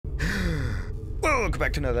Welcome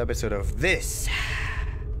back to another episode of this.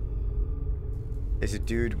 There's a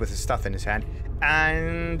dude with a stuff in his hand,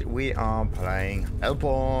 and we are playing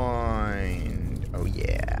Hellpoint. Oh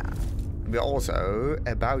yeah. We're also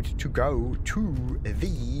about to go to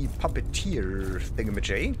the puppeteer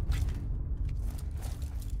thingamajig.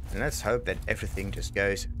 And let's hope that everything just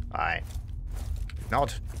goes fine. If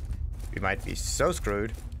not, we might be so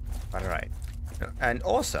screwed. But alright. And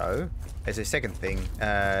also, as a second thing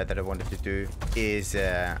that I wanted to do is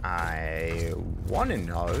I want to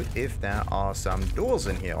know if there are some doors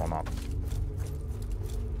in here or not.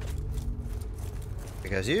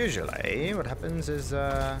 Because usually what happens is,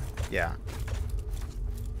 yeah,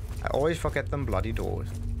 I always forget them bloody doors.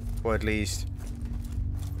 Or at least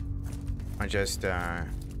I just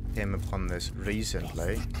came upon this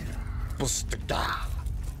recently.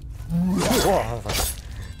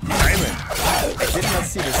 Diamond! I did not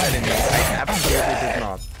see this enemy. I absolutely did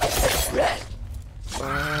not.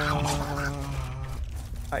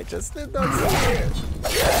 I just did not see it.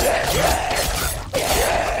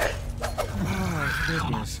 Oh,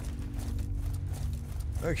 goodness.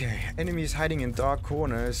 Okay, enemies hiding in dark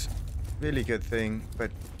corners. Really good thing, but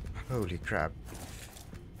holy crap.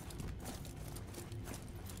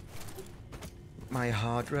 My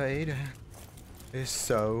heart rate is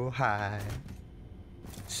so high.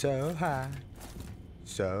 So high,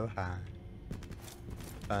 so high,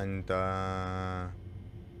 and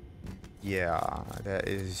yeah, there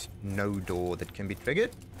is no door that can be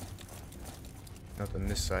triggered. Not on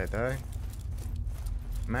this side though.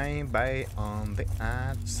 Maybe on the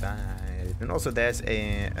outside. And also there's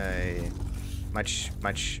a much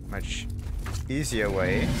easier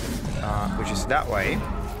way, which is that way.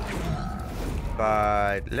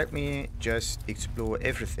 But let me just explore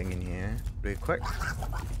everything in here real quick.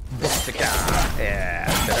 Yeah.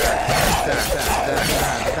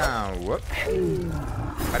 Whoop.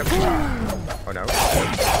 Oh no.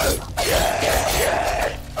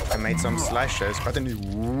 I made some slashes, but then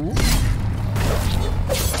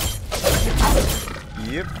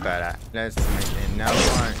yep, let's make another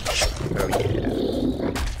one. Oh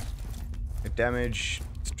yeah. The damage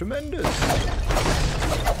is tremendous.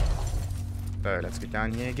 So let's get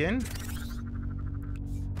down here again.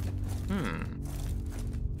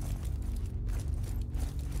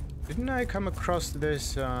 Didn't I come across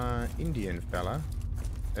this Indian fella?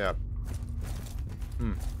 Yeah.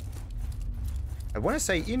 I want to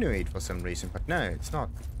say Inuit for some reason, but no, it's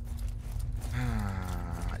not.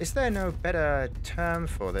 Is there no better term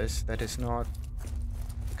for this that is not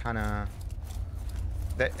kinda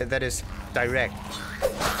that is direct?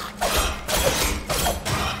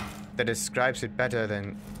 That describes it better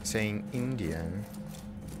than saying Indian.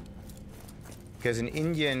 Because an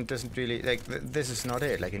Indian doesn't really, like, this is not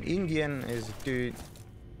it. Like, an Indian is a dude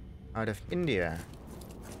out of India.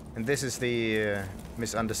 And this is the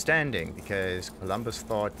misunderstanding, because Columbus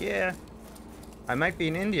thought, yeah, I might be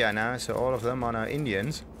in India now, so all of them are now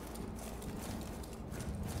Indians.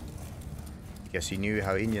 Guess he knew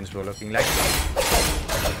how Indians were looking like.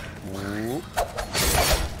 Ooh.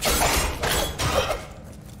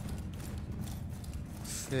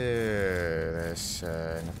 There's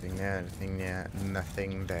nothing there, nothing there,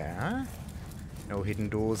 nothing there. No hidden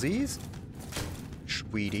doorsies.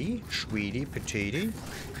 Sweetie, petite.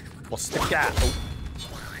 What's the cat? Oh.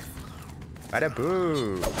 Bada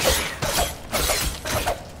boo.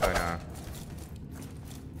 Oh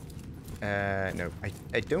no. No,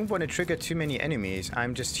 I don't want to trigger too many enemies.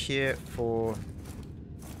 I'm just here for,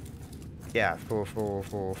 yeah, for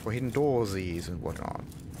hidden doorsies and whatnot.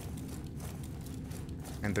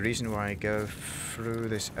 And the reason why I go through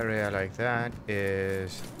this area like that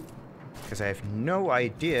is because I have no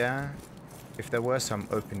idea if there were some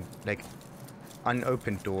open, like,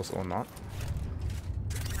 unopened doors or not.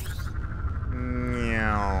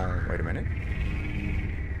 Meow. Wait a minute.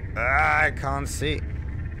 I can't see.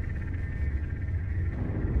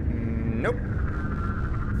 Nope.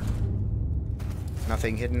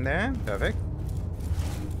 Nothing hidden there. Perfect.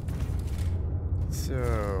 So,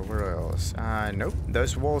 where else? Nope.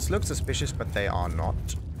 Those walls look suspicious, but they are not.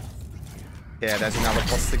 Yeah, there's another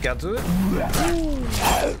boss to get to.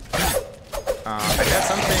 I got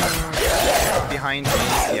something behind me.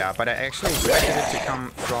 Yeah, but I actually expected it to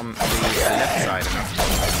come from the left side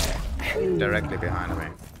and not directly behind me.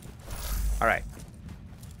 Alright.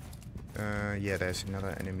 Yeah, there's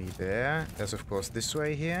another enemy there. There's, of course, this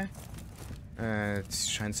way here. Let's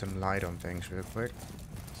shine some light on things real quick.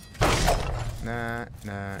 Nah.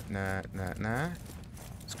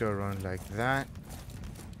 Let's go around like that.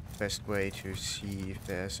 Best way to see if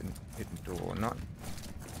there's a hidden door or not.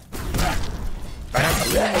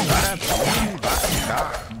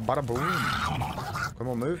 Ah, bada boom. Come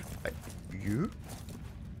on, move. Like you.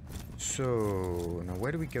 So now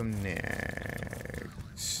where do we go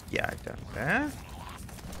next? Yeah, down there.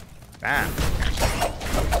 Bam.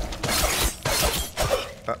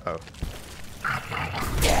 Uh-oh.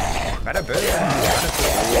 Bada boom.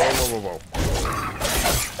 Whoa, whoa, whoa, whoa.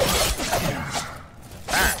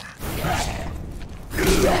 Bam.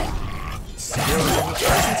 Skill of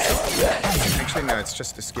 1,000 suns? Actually, no, it's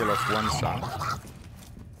just a skill of 1 sun.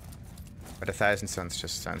 But 1,000 suns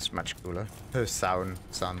just sounds much cooler.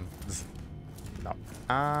 Suns. No.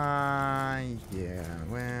 Yeah.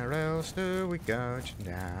 Where else do we go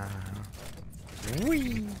now?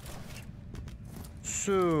 Whee!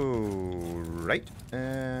 So, right.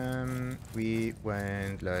 We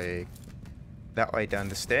went like that way down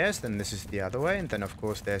the stairs, then this is the other way, and then of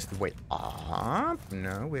course there's the way up.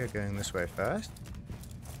 No, we're going this way first.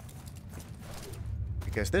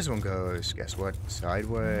 Because this one goes, guess what?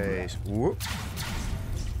 Sideways. Whoop.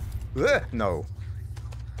 No.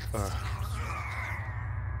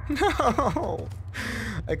 No!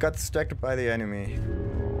 I got distracted by the enemy.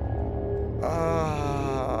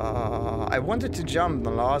 I wanted to jump in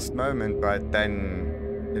the last moment, but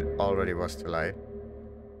then it already was too late.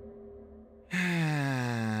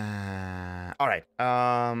 Alright,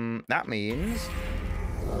 that means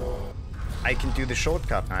I can do the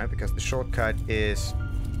shortcut now, because the shortcut is,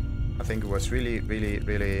 I think it was really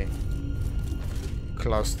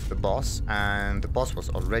close to the boss, and the boss was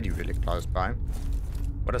already really close by.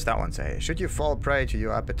 What does that one say? Should you fall prey to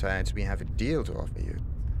your appetites, we have a deal to offer you.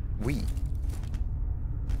 We.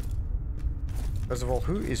 First of all,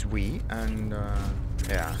 who is we? And,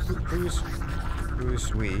 yeah, who's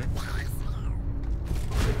we?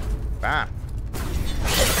 Bam!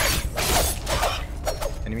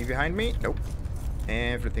 Enemy behind me? Nope.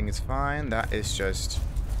 Everything is fine. That is just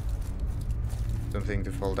something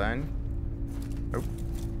to fall down. Nope.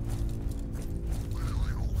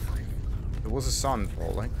 There was a sun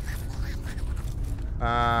falling.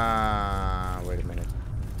 Wait a minute.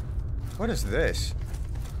 What is this?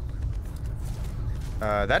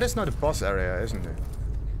 That is not a boss area, isn't it?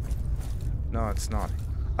 No, it's not.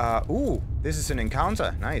 Ooh, this is an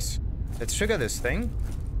encounter. Nice. Let's trigger this thing.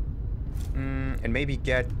 And maybe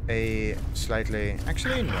get a slightly...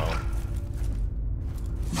 Actually, no.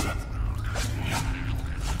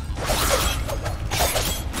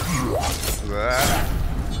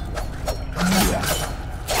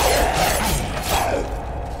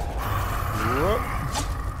 Whoop.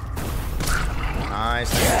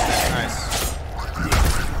 Nice, nice.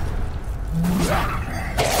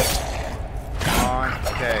 Come on.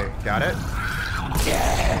 Okay, got it.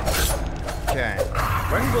 Okay.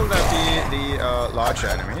 When will that be the larger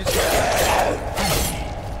enemies?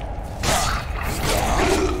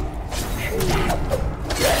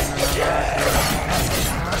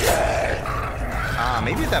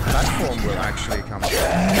 Maybe that platform will actually come.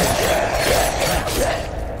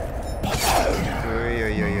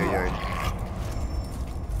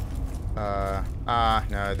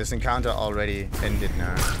 No, this encounter already ended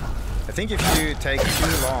now. I think if you take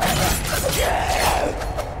too long,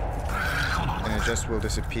 then it just will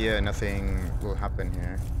disappear and nothing will happen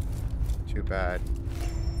here. Too bad.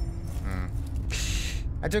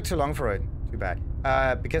 I took too long for it. Too bad.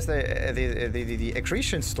 Because the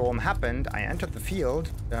accretion storm happened, I entered the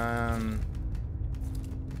field. The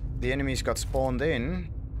enemies got spawned in.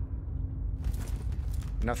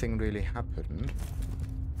 Nothing really happened.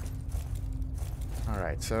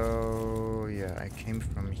 Alright, so yeah, I came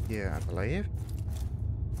from here, I believe.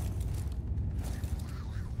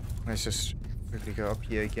 Let's just quickly go up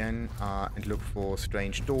here again and look for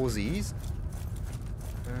strange doorsies.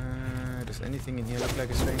 Does anything in here look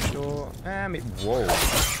like a strange door? Whoa.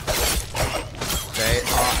 They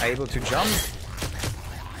are able to jump.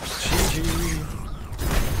 GG.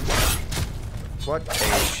 What a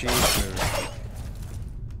cheat move.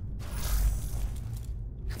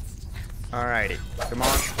 Alrighty, come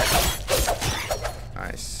on.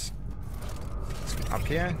 Nice. Let's get up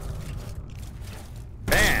here.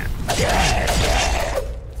 Bam!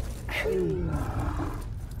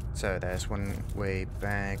 So there's one way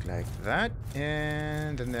back like that,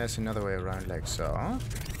 and then there's another way around like so.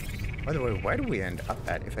 By the way, where do we end up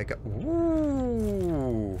at if I go...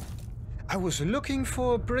 Ooh! I was looking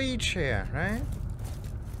for a breach here, right?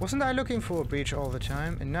 Wasn't I looking for a breach all the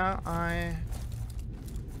time? And now I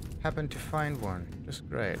happen to find one. Just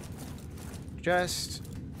great. Just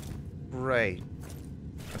great.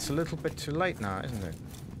 It's a little bit too late now, isn't it?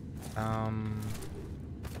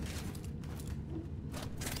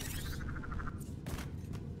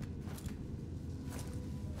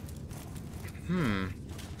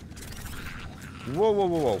 Whoa, whoa,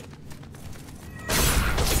 whoa, whoa.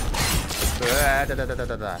 Come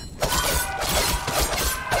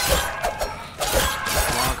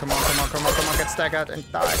on, come on, come on, come on, come on, get staggered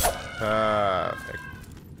and die. Perfect.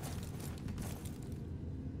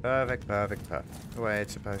 Perfect, perfect, perfect. The way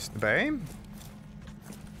it's supposed to be.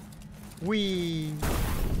 Wee.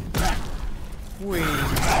 Wee.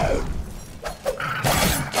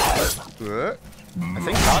 I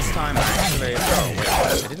think last time I actually... Oh, wait,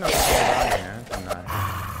 I did not fall down here, didn't I?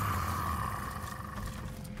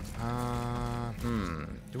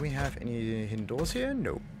 Do we have any hidden doors here?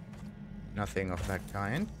 No. Nothing of that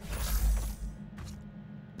kind.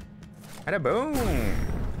 And a boom!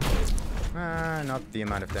 Not the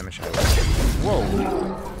amount of damage I want. Whoa!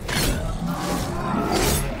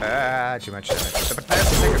 Too much damage. But there's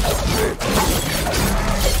a second one.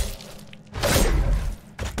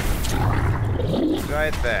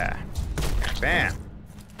 Right there. Bam!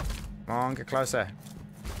 Come on, get closer.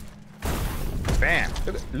 Bam!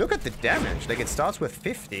 Look at the damage. Like, it starts with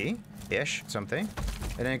 50-ish, something.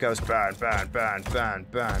 And then it goes burn, burn, burn, burn,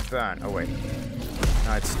 burn, burn. Oh, wait.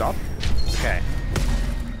 No, it stopped. Okay.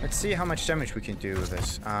 Let's see how much damage we can do with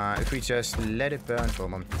this. If we just let it burn for a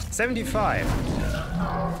moment. 75!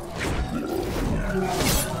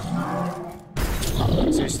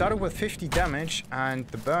 So you started with 50 damage, and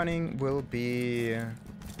the burning will be...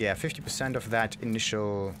 yeah, 50% of that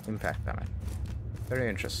initial impact damage. Very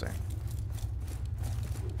interesting.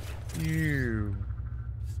 You.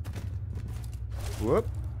 Whoop.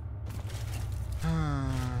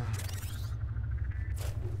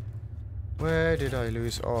 Where did I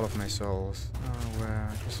lose all of my souls? Oh,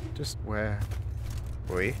 where? Just where?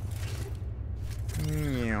 Wait.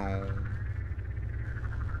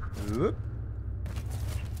 Whoop.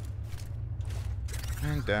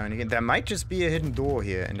 And down again. There might just be a hidden door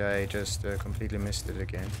here, and I just completely missed it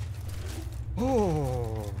again.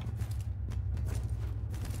 Oh.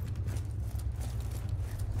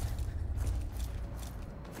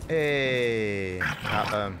 Hey.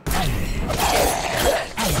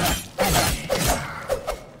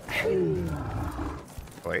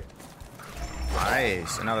 Wait.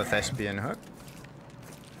 Nice. Another thespian hook.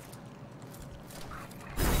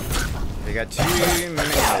 We got 2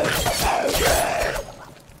 minutes.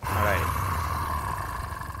 Alright.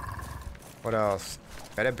 What else?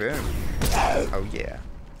 Better boom. Oh yeah.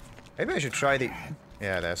 Maybe I should try the...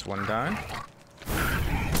 yeah, there's one down.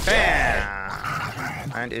 Bam!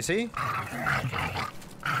 And is he?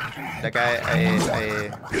 That guy,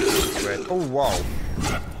 oh, whoa.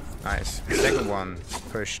 Nice. Second one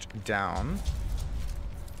pushed down.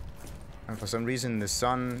 And for some reason, the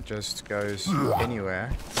sun just goes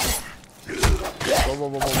anywhere. Whoa, whoa,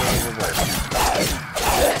 whoa, whoa, whoa, whoa.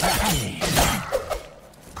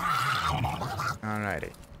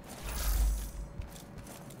 Alrighty.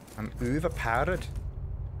 I'm overpowered.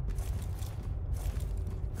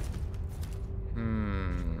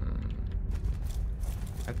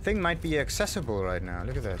 That thing might be accessible right now.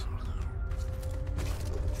 Look at this.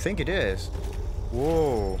 I think it is.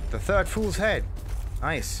 Whoa. The third fool's head.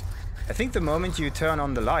 Nice. I think the moment you turn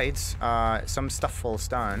on the lights, some stuff falls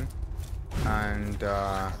down. And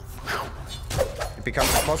it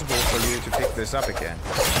becomes impossible for you to pick this up again.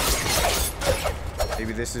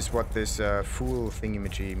 Maybe this is what this fool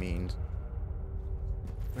thingamajig means.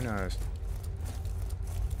 Who knows?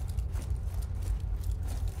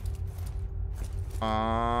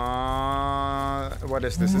 What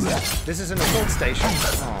is this? This is an assault station.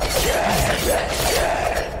 Oh.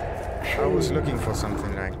 I was looking for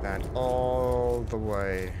something like that all the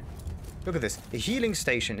way. Look at this. A healing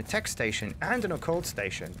station, a tech station, and an occult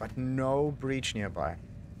station, but no breach nearby.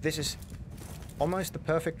 This is almost the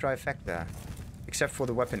perfect trifecta, except for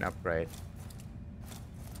the weapon upgrade.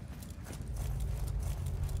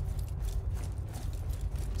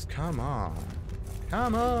 Come on.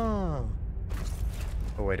 Come on.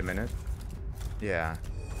 Oh, wait a minute. Yeah.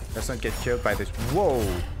 Let's not get killed by this. Whoa!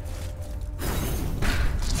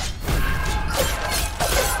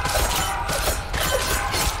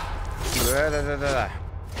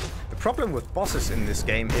 The problem with bosses in this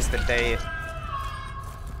game is that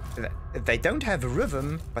they don't have a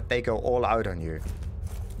rhythm, but they go all out on you.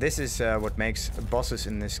 This is what makes bosses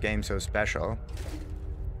in this game so special.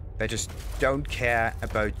 They just don't care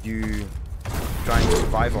about you trying to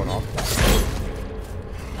survive or not.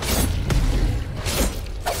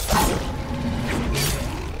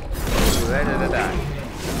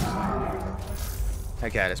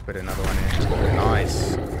 Okay, let's put another one in.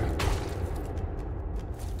 Nice.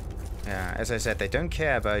 Yeah, as I said, they don't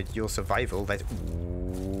care about your survival.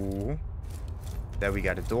 Ooh. There we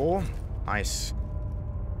got a door. Nice.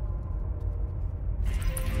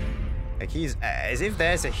 Like he's as if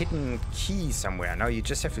there's a hidden key somewhere. No, you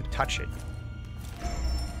just have to touch it.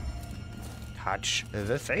 Touch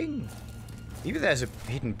the thing. Maybe there's a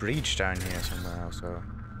hidden breach down here somewhere also.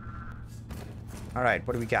 Alright,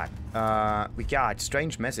 what do we got? We got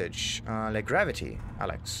strange message. Like gravity,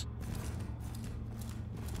 Alex.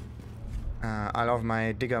 I love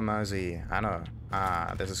my digger mousy. I know.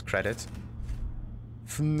 This is credit.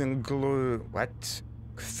 What?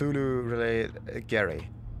 Cthulhu relay Gary.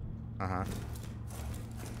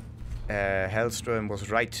 Hellstrom was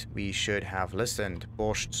right. We should have listened.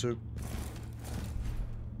 Borscht soup.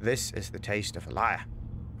 This is the taste of a liar.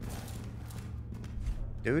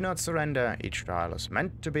 Do not surrender. Each trial is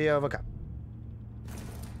meant to be overcome.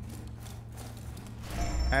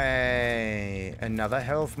 Hey, another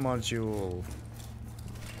health module.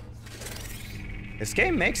 This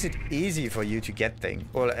game makes it easy for you to get things,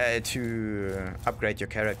 or to upgrade your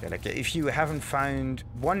character. Like, if you haven't found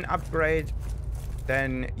one upgrade,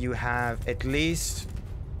 then you have at least,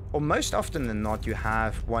 or most often than not, you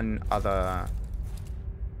have one other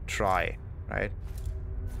try, right?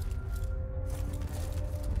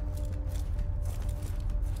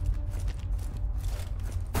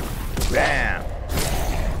 Bam!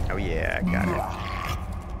 Oh yeah, I got it.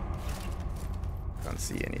 Don't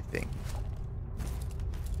see anything.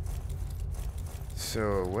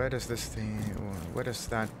 So where does this thing, where does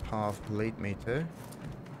that path lead me to?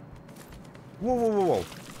 Whoa, whoa, whoa, whoa.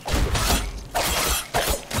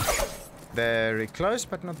 Very close,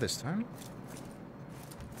 but not this time.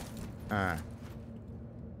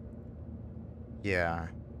 Yeah.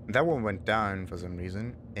 That one went down for some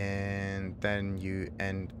reason. And then you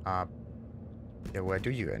end up... Yeah, where do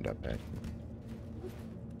you end up at?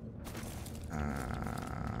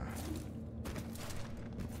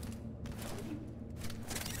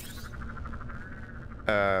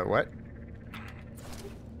 What?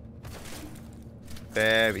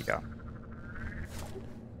 There we go.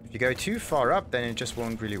 If you go too far up, then it just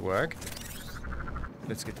won't really work.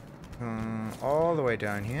 Let's get all the way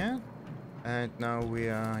down here. And now we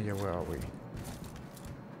are... Yeah, where are we?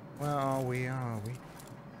 Where are we?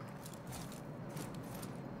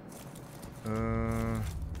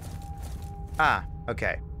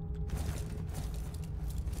 Okay.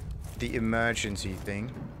 The emergency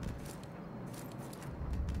thing.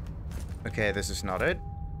 Okay, this is not it.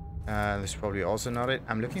 This is probably also not it.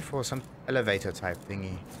 I'm looking for some elevator type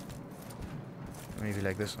thingy. Maybe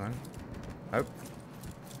like this one. Oh.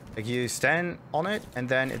 Like you stand on it and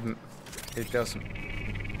then it does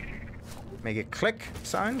make a click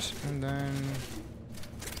sound and then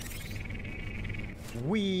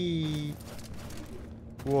whee.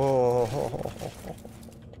 Whoa.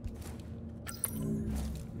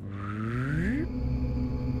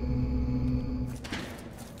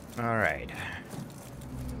 All right.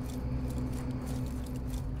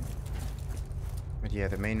 But yeah,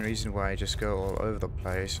 the main reason why I just go all over the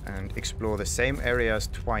place and explore the same areas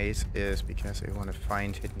twice is because I want to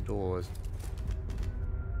find hidden doors.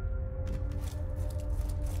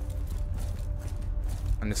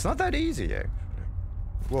 And it's not that easy, actually.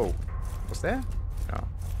 Whoa. Was there? No.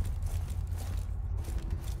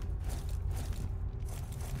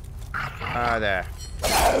 Ah, there.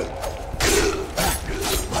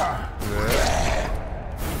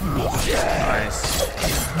 Nice.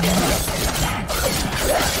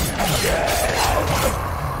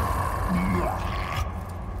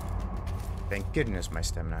 Thank goodness my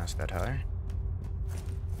stamina is that high.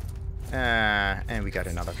 And we got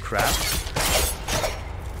another crab.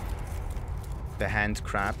 The hand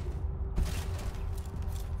crab.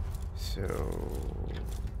 So...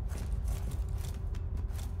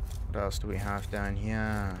 what else do we have down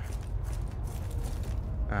here?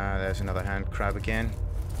 There's another hand crab again.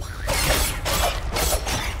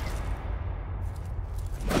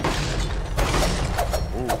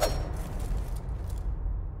 Ooh.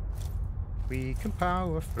 We can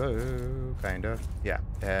power through, kind of. Yeah,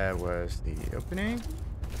 there was the opening.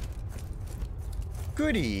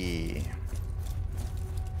 Goody!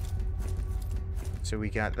 So we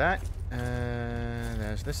got that.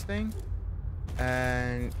 There's this thing.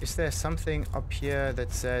 And is there something up here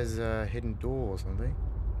that says hidden door or something?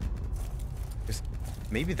 Just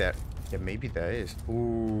maybe there. Yeah, maybe there is.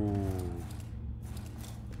 Ooh.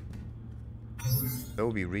 That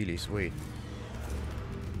would be really sweet.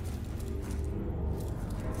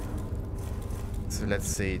 So let's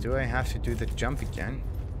see. Do I have to do the jump again?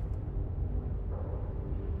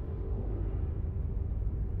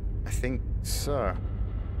 I think so.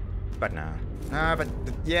 But no. But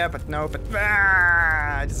yeah, but no, but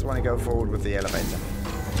I just want to go forward with the elevator.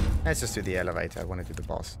 Let's just do the elevator. I want to do the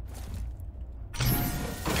boss.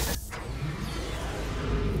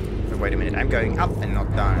 Oh, wait a minute. I'm going up and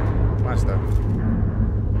not down. Nice though.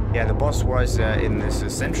 Yeah, the boss was in this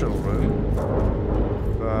central room.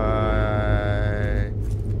 But...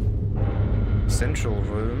 central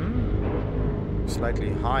room.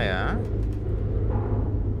 Slightly higher.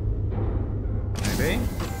 Maybe?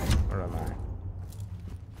 Or am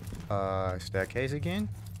I? Staircase again?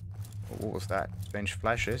 What was that? Strange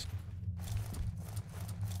flashes.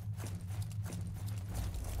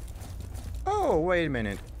 Oh, wait a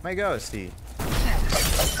minute. My ghosty.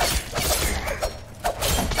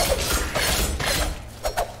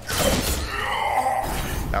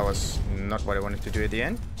 That was not what I wanted to do at the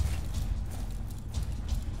end.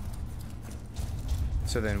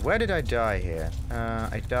 So then, where did I die here?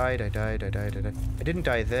 I died. I didn't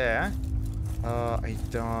die there. I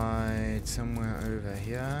died somewhere over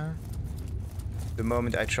here. The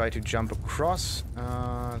moment I try to jump across,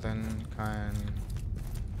 then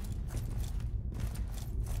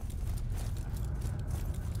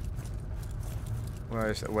where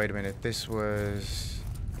is that? Wait a minute. This was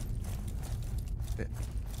the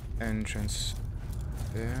entrance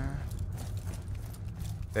there.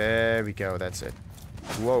 There we go. That's it.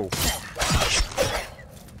 Whoa.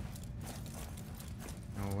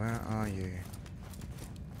 Oh, where are you?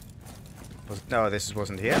 No, this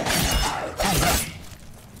wasn't here.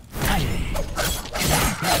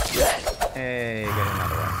 Hey, get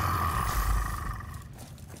another one.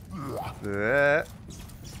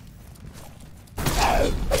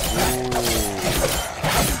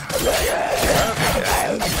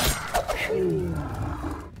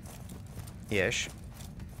 Yes.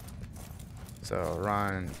 So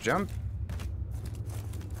run, jump.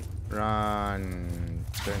 Run,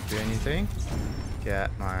 don't do anything.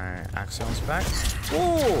 Get my axons back.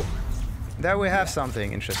 Ooh! There we have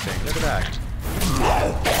something interesting. Look at that.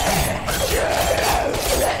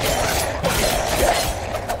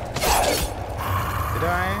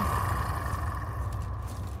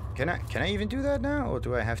 Did I? Can I even do that now? Or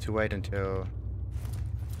do I have to wait until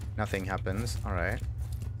nothing happens? Alright.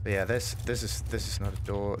 So yeah, this is not a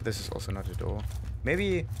door. This is also not a door.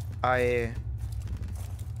 Maybe I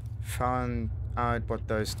found out what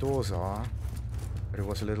those doors are, but it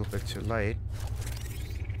was a little bit too late.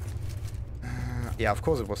 Yeah, of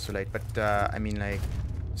course it was too late, but I mean, like,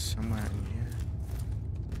 somewhere in here.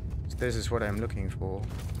 So this is what I'm looking for.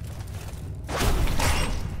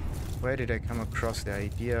 Where did I come across the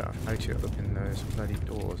idea of how to open those bloody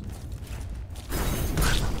doors?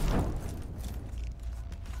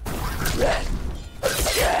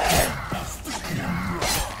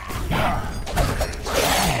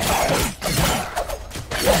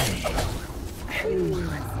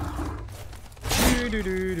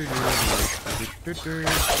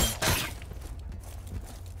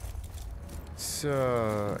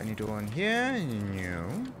 So, any door in here?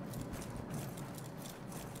 No.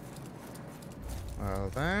 Well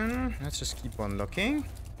then, let's just keep on looking.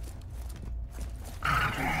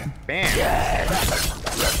 Bam!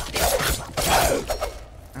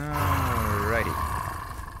 Alrighty.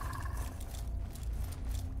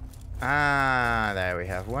 Ah, there we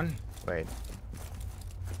have one. Wait.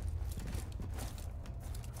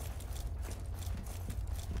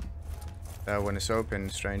 That one is open,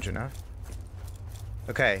 strange enough.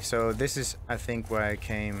 Okay, so this is, I think, where I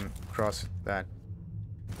came across that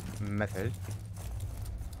method.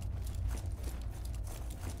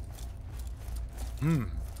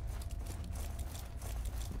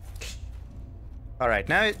 Alright,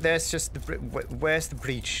 now there's just the... where's the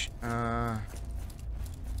breach?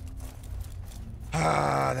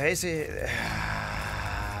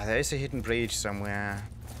 There's a hidden breach somewhere.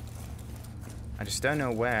 I just don't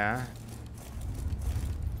know where.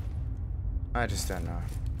 I just don't know.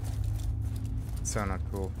 So not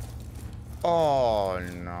cool. Oh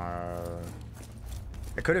no.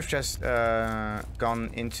 I could have just gone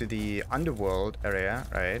into the underworld area,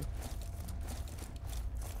 right?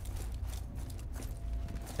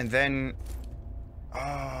 And then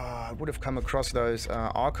I would have come across those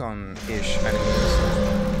Archon-ish enemies.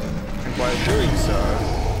 And while doing so,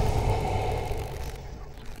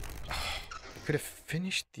 I could have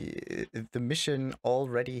finished the mission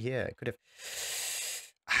already here. I could have...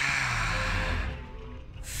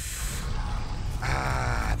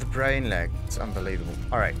 the brain lag. It's unbelievable.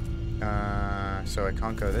 Alright. So I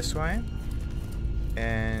can't go this way.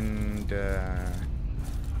 And...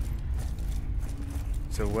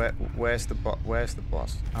 so where's the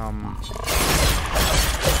boss?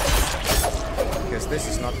 Because this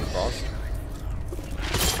is not the boss.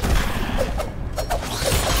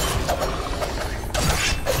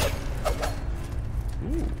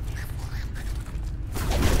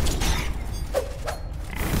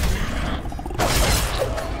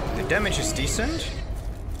 damage is decent.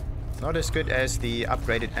 Not as good as the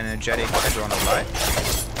upgraded energetic Hadron of Light.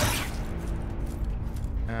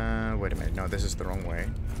 Wait a minute. No, this is the wrong way.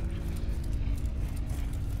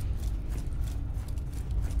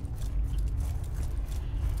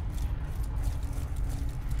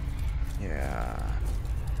 Yeah.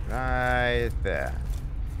 Right there.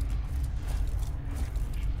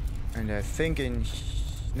 And I think in...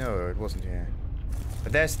 No, it wasn't here.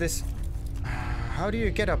 But there's this... How do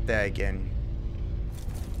you get up there again?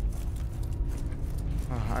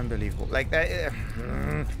 Oh, unbelievable. Like, there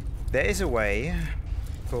is a way,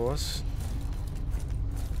 of course.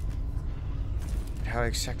 But how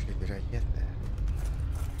exactly did I get there?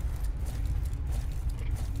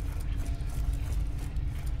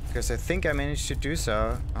 Because I think I managed to do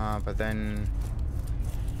so, but then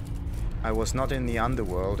I was not in the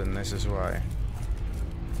underworld, and this is why.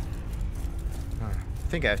 I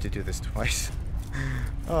think I have to do this twice.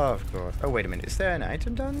 Oh, of course. Oh, wait a minute. Is there an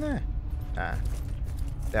item down there? Ah.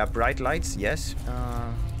 There are bright lights, yes.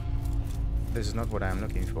 This is not what I'm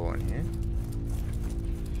looking for in here.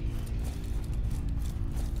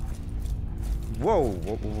 Whoa!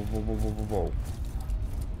 Whoa, whoa, whoa, whoa, whoa, whoa.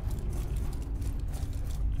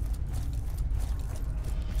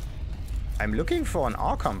 I'm looking for an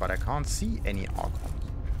Archon, but I can't see any Archons.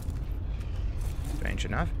 Strange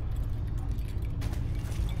enough.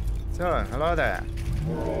 So, hello there.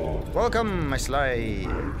 Welcome, my slave.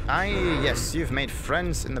 Yes, you've made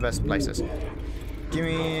friends in the best places. Give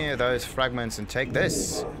me those fragments and take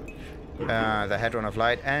this. The Hadron of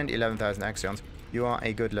Light and 11,000 Axions. You are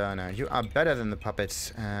a good learner. You are better than the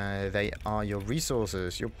puppets. They are your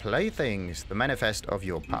resources, your playthings, the manifest of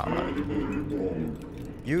your power.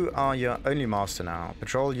 You are your only master now.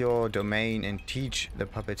 Patrol your domain and teach the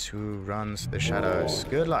puppets who runs the shadows.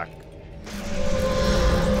 Good luck.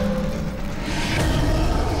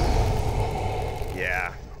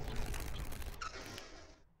 Yeah.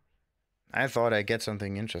 I thought I'd get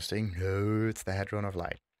something interesting. No, it's the Hadron of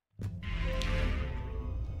Light.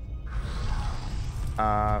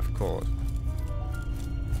 Of course.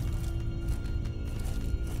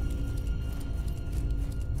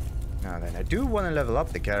 Now then, I do want to level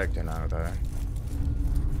up the character now, though.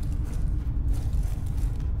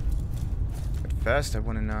 But first, I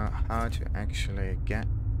want to know how to actually get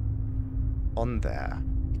on there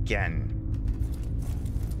again.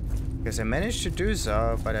 Because I managed to do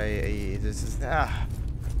so, but this is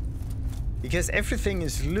because everything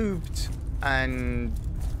is looped and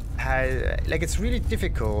like it's really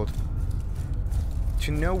difficult to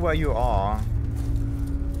know where you are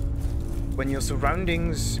when your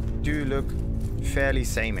surroundings do look fairly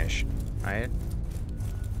same-ish, right?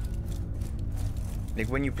 Like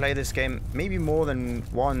when you play this game maybe more than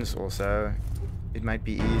once or so, it might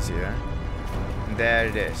be easier. And there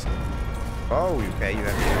it is. Oh, okay, you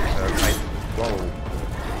have to fight. Whoa.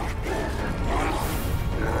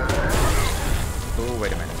 Oh,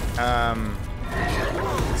 wait a minute.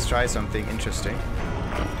 Let's try something interesting.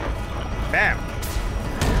 Bam!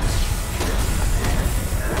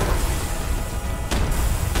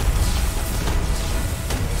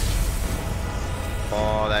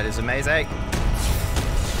 Oh, that is amazing.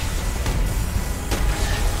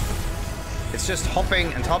 It's just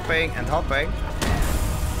hopping and hopping and hopping.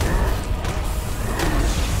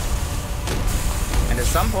 And at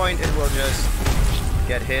some point it will just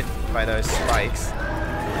get hit by those spikes.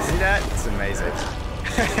 See that? It's amazing.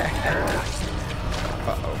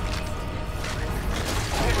 Uh-oh.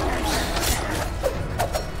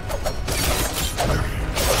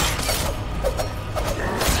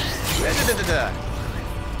 Da-da-da-da-da.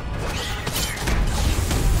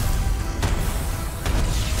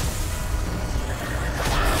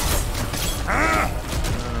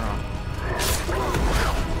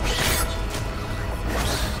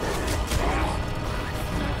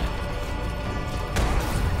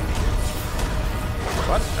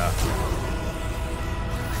 What the?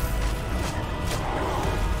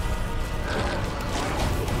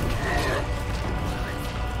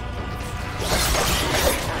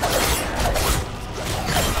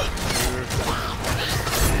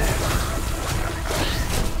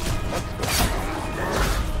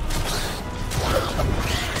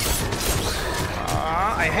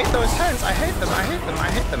 I hate those hands. I hate them. I hate them. I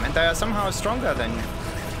hate them. And they are somehow stronger than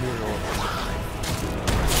usual.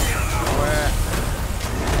 Where?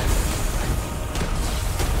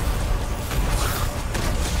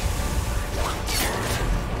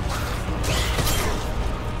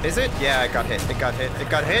 Is it? Yeah, it got hit. It got hit. It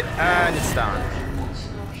got hit, and it's down.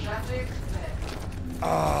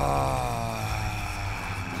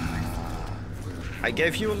 I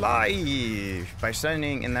gave you life! By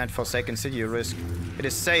standing in that forsaken city you risk. It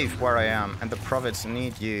is safe where I am, and the prophets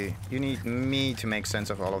need you. You need me to make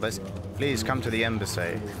sense of all of this. Please come to the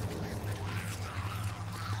embassy.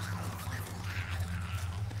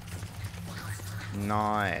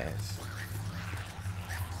 Nice.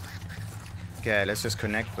 Okay, let's just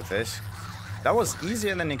connect with this. That was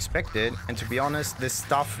easier than expected, and to be honest, this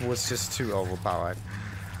stuff was just too overpowered.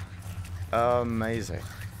 Amazing.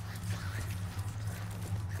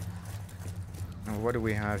 What do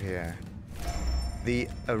we have here? The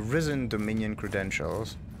Arisen Dominion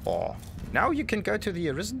credentials. Oh, now you can go to the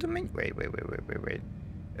Arisen Dominion. Wait.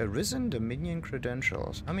 Arisen Dominion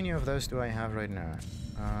credentials. How many of those do I have right now?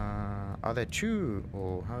 Are there 2?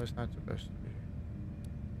 Or how is that supposed to be?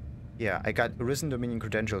 Yeah, I got Arisen Dominion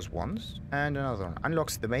credentials once, and another one.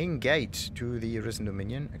 Unlocks the main gate to the Arisen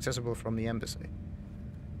Dominion, accessible from the embassy.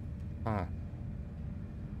 Oh.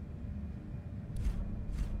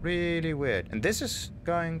 Really weird. And this is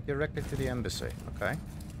going directly to the embassy. Okay.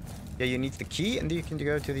 Yeah, you need the key, and you can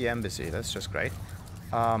go to the embassy. That's just great.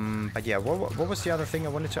 But yeah, what was the other thing I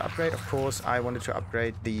wanted to upgrade? Of course, I wanted to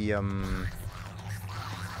upgrade the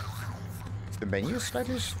menu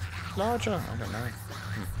slightly larger? I don't know.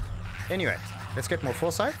 Anyway, let's get more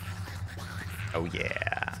foresight. Oh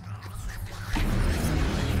yeah.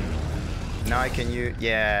 Now I can use,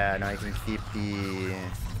 now I can keep the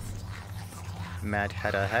Mad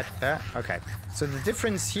Hatter hat there. Okay. So the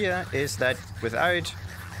difference here is that without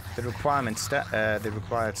the required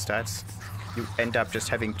stats, you end up just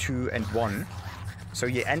having 2 and 1. So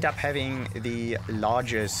you end up having the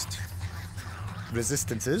largest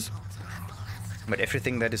resistances, but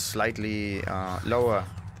everything that is slightly lower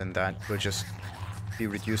than that will just be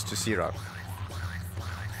reduced to 0.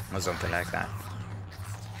 Or something like that.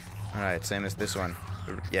 Alright, same as this one.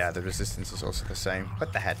 Yeah, the resistance is also the same,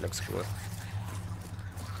 but the hat looks cool.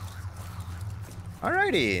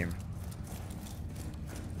 Alrighty.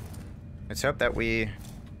 Let's hope that we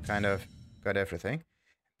kind of got everything.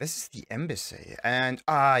 This is the embassy. And,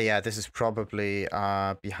 yeah, this is probably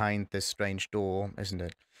behind this strange door, isn't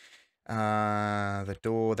it? The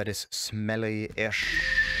door that is smelly-ish.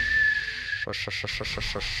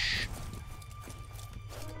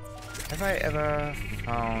 Have I ever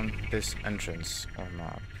found this entrance or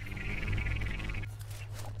not?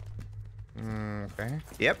 Okay.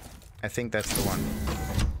 Yep. I think that's the one.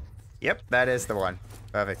 Yep, that is the one.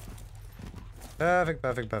 Perfect. Perfect.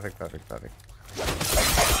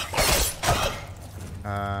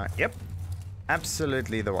 Yep.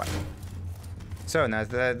 Absolutely the one. So now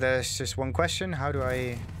there's just one question. How do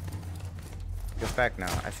I get back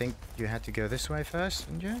now? I think you had to go this way first,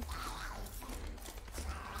 didn't you?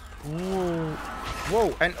 Whoa.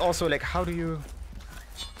 Whoa, and also, like, how do you...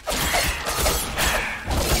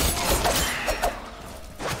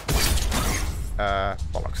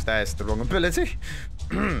 bollocks, that is the wrong ability.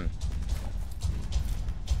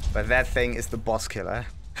 But that thing is the boss killer.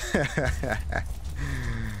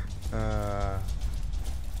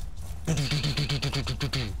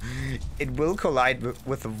 It will collide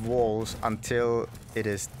with the walls until it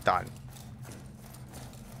is done.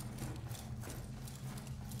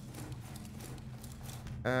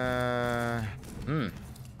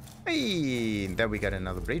 Hey, there we got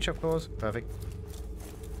another breach, of course. Perfect.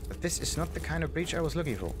 But this is not the kind of breach I was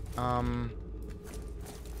looking for.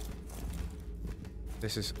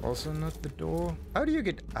 This is also not the door. How do you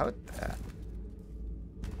get out there?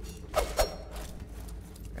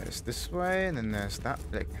 There's this way, and then there's that.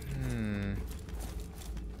 Like,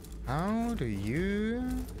 how do you...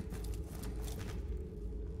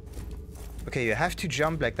 Okay, you have to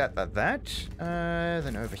jump like that,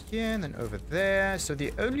 then over here, and then over there. So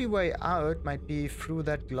the only way out might be through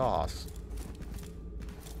that glass.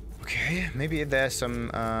 Okay, maybe there's some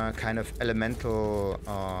kind of elemental,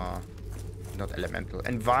 not elemental,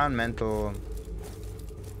 environmental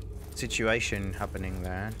situation happening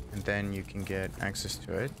there, and then you can get access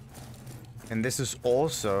to it. And this is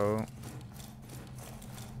also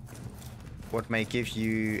what may give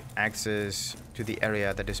you access to the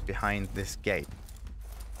area that is behind this gate.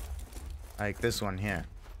 Like this one here.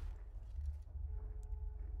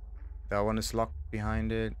 That one is locked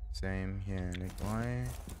behind it. Same here. Like, why?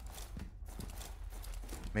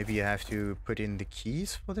 Maybe you have to put in the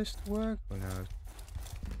keys for this to work? Or no?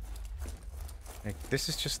 Like, this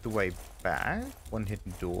is just the way back. One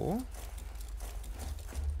hidden door.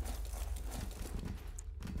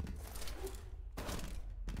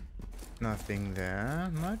 Nothing there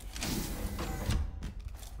much.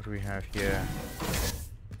 What do we have here?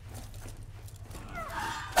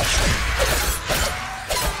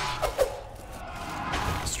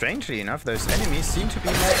 strangely enough, those enemies seem to be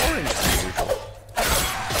more orange than usual.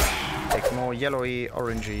 Like more yellowy,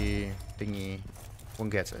 orangey thingy. One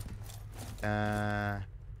gets it.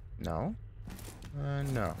 No.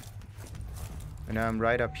 No. And now I'm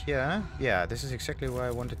right up here. Yeah, this is exactly where I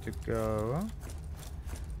wanted to go.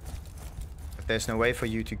 But there's no way for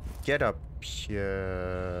you to get up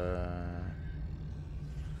here.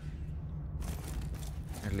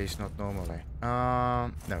 At least not normally. No,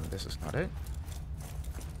 this is not it.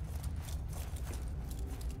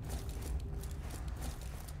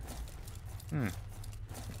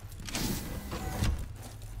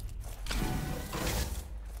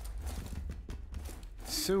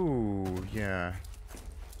 So, yeah.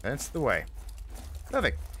 That's the way.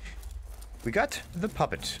 Perfect. We got the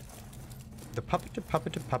puppet. The puppet.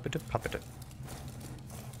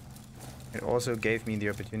 It also gave me the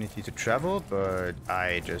opportunity to travel, but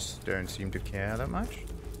I just don't seem to care that much.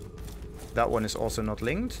 That one is also not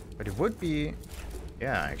linked, but it would be...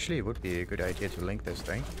 Yeah, actually it would be a good idea to link this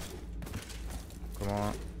thing. Come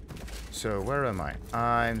on. So, where am I?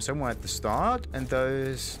 I'm somewhere at the start, and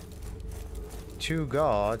those two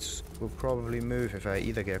guards will probably move if I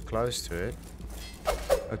either get close to it.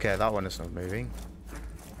 Okay, that one is not moving.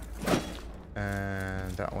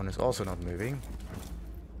 And that one is also not moving.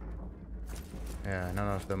 Yeah, none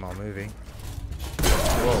of them are moving.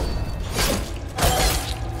 Whoa.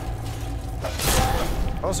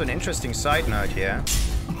 Also an interesting side note here.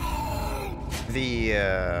 The,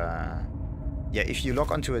 yeah, if you lock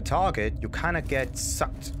onto a target, you kind of get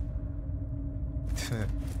sucked.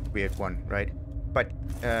 Weird one, right? But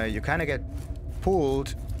you kind of get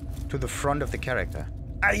pulled to the front of the character.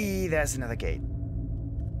 Aye, there's another gate.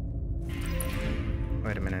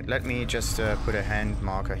 Wait a minute, let me just put a hand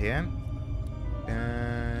marker here.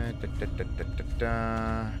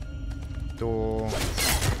 Door.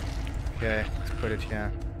 Okay, let's put it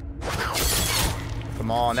here.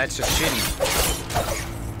 Come on, that's just shitty.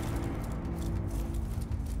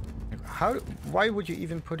 Why would you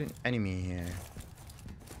even put an enemy here?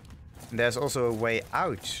 And there's also a way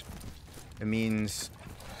out. It means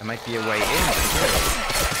there might be a way in.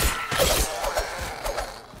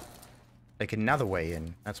 Like another way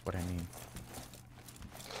in. That's what I mean.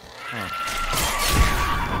 Huh.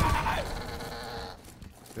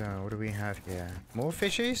 So, what do we have here? More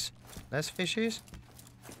fishies? Less fishies?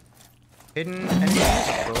 Hidden enemies,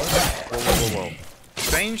 of course. Whoa.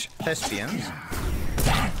 Strange thespians.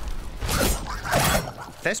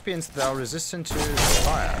 Thespians that are resistant to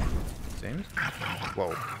fire, it seems.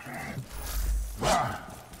 Whoa.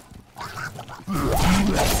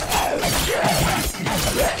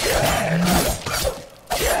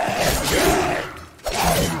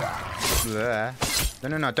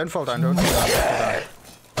 No, don't fall down, don't fall down.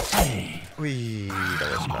 Whee,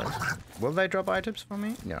 that was close. Will they drop items for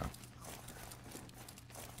me? No.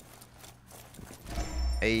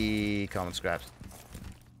 Hey, common scraps.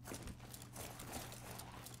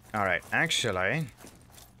 Alright, actually...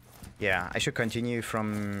 Yeah, I should continue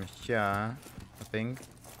from here, I think,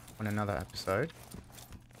 on another episode.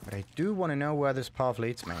 But I do want to know where this path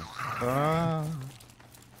leads me.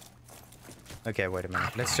 Okay, wait a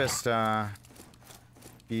minute. Let's just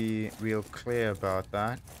be real clear about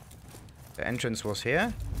that. The entrance was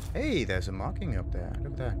here. Hey, there's a marking up there.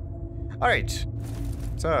 Look at that. Alright.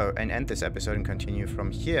 So, and end this episode and continue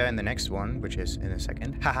from here in the next one, which is in a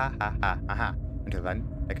second. Ha ha ha ha ha ha. Until then,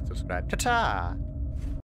 like and subscribe. Ta-ta!